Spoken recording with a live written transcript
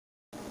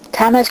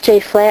Thomas J.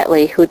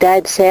 Flatley, who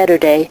died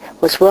Saturday,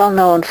 was well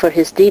known for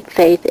his deep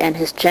faith and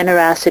his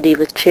generosity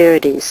with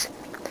charities.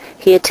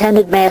 He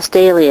attended Mass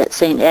daily at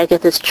St.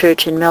 Agath's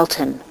Church in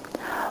Milton.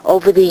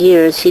 Over the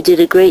years, he did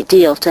a great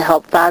deal to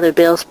help Father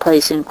Bill's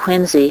place in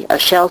Quincy, a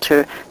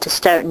shelter, to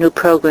start new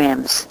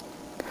programs.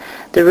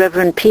 The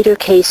Reverend Peter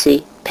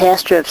Casey,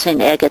 pastor of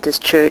St. Agath's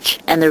Church,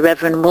 and the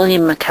Reverend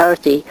William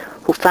McCarthy,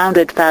 who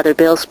founded Father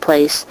Bill's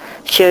place,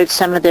 shared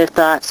some of their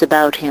thoughts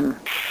about him.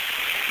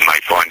 My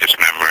fondest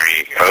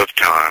memory of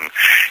Tom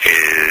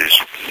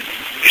is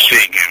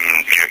seeing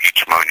him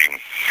each morning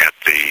at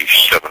the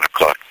 7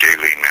 o'clock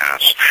daily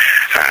Mass,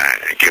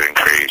 giving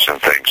praise and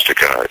thanks to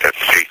God. A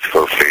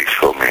faithful,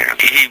 faithful man.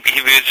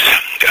 He was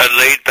a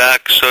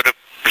laid-back sort of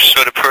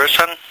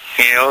person.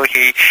 You know,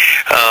 he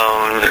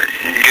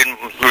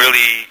didn't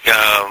really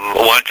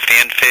want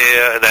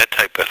fanfare, that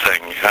type of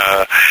thing.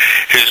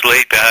 He was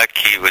laid back.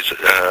 He was,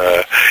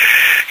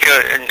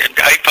 and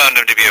I found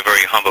him to be a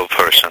very humble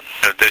person.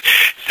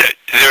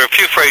 There are a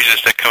few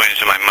phrases that come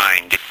into my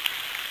mind.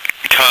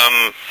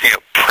 Tom,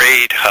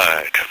 prayed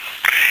hard,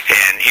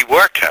 and he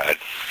worked hard,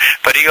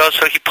 but he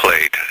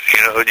played.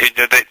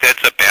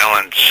 That's a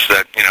balance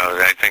that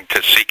I think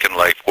to seek in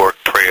life: work,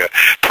 prayer,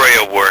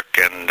 work,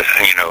 and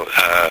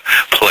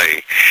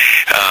play.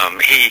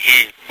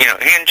 He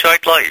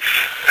enjoyed life,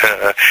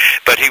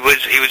 but he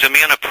was a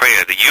man of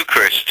prayer. The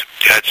Eucharist,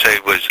 I'd say,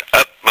 was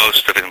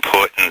utmost of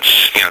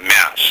importance.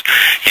 Mass,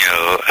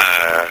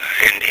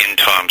 in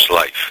Tom's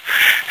life.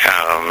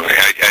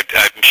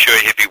 I'm sure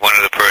he'd be one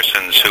of the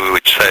persons who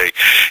would say,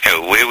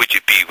 where would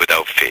you be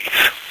without faith?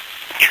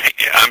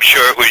 I'm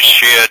sure it was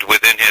shared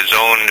within his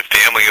own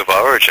family of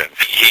origin.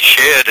 He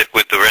shared it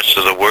with the rest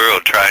of the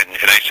world,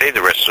 and I say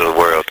the rest of the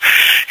world,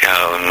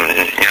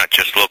 not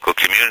just local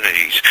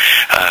communities,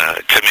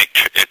 to make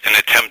an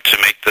attempt to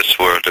make this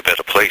world a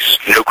better place.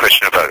 No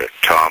question about it.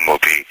 Tom will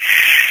be,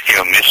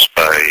 missed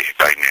by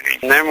many.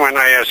 And then when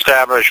I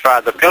established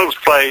Father Bill's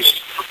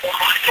place,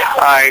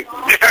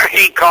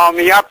 he called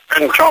me up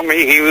and told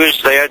me he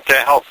was there to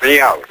help me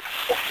out.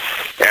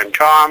 And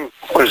Tom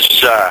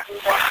was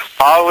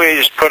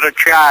always put a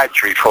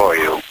charge before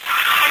you,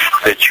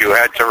 that you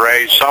had to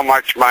raise so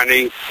much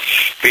money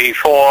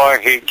before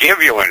he'd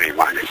give you any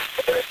money.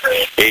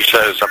 He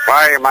says,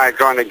 why am I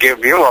going to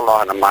give you a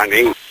lot of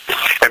money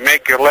and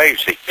make you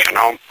lazy,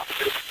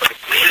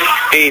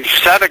 He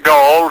set a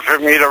goal for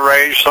me to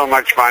raise so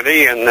much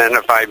money, and then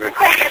if I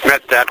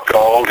met that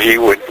goal, he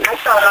would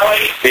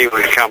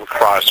come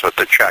across with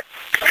the check,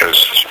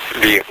 because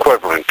the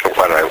equivalent to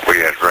what we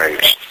had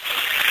raised.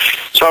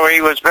 So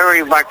he was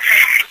very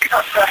much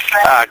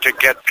to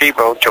get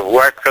people to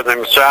work for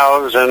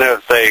themselves, and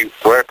if they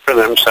work for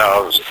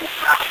themselves,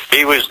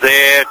 he was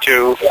there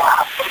to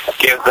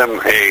give them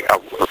a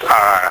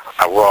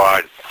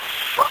reward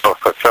for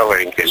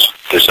fulfilling his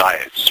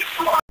desires.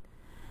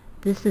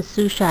 This is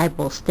Sue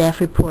Scheibel,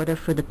 staff reporter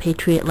for the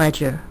Patriot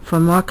Ledger. For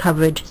more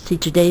coverage, see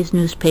today's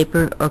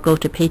newspaper or go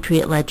to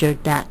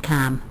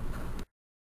patriotledger.com.